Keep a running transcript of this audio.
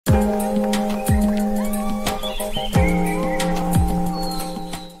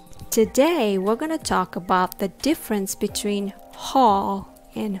Today we're going to talk about the difference between hall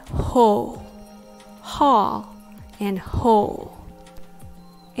and hole. Hall and hole.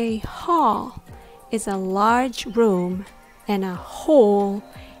 A hall is a large room and a hole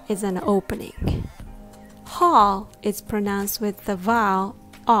is an opening. Hall is pronounced with the vowel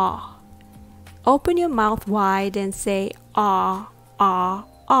ah. Open your mouth wide and say ah, ah,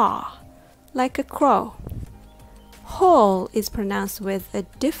 ah, like a crow. Hole is pronounced with a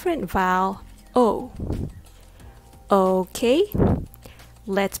different vowel o. Okay,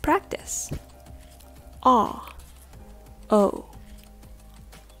 let's practice. Ah, o,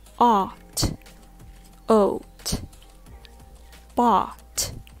 ought, oat,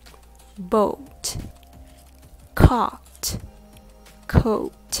 bought, boat, caught,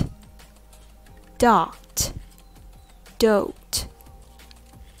 coat, dot, dote,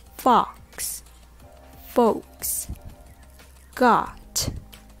 fox, folks, got,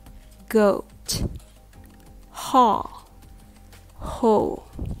 goat, haul, hole,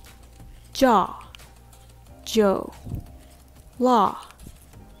 jaw, Joe, law,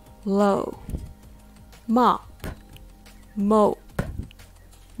 low, mop, mope,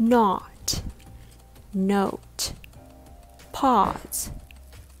 knot, note, pause,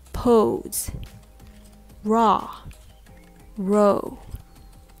 pose, raw, row,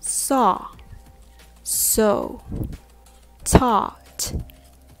 saw, sew, taught,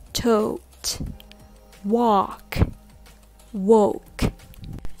 tote, walk, woke.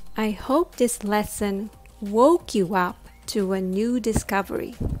 I hope this lesson woke you up to a new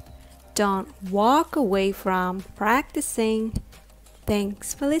discovery. Don't walk away from practicing.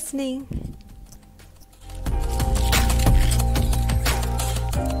 Thanks for listening.